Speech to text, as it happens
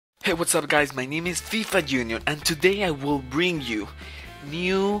Hey, what's up guys, my name is FIFA Junior and today I will bring you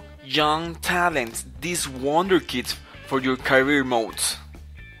new young talents, these Wonderkids for your career modes.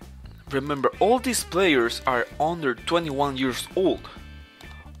 Remember, all these players are under 21 years old.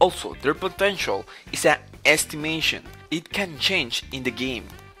 Also, their potential is an estimation, it can change in the game.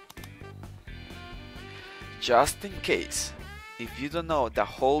 Just in case, if you don't know the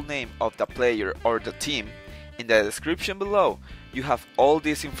whole name of the player or the team, in the description below you have all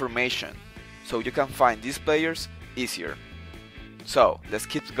this information, so you can find these players easier. So let's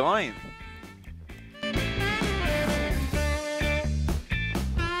keep going.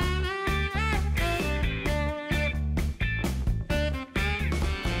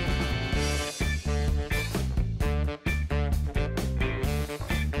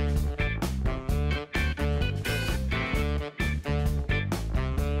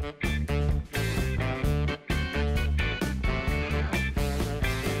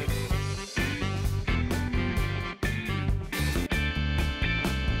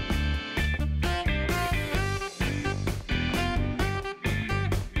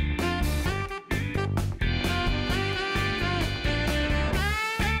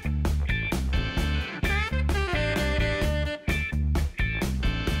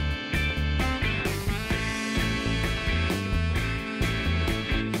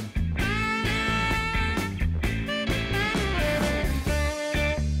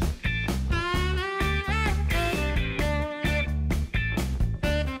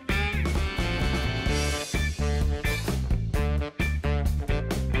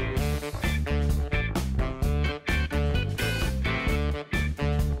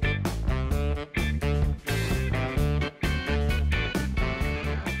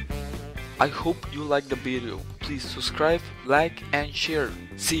 I hope you liked the video. Please subscribe, like and share.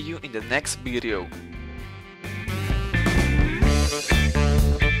 See you in the next video.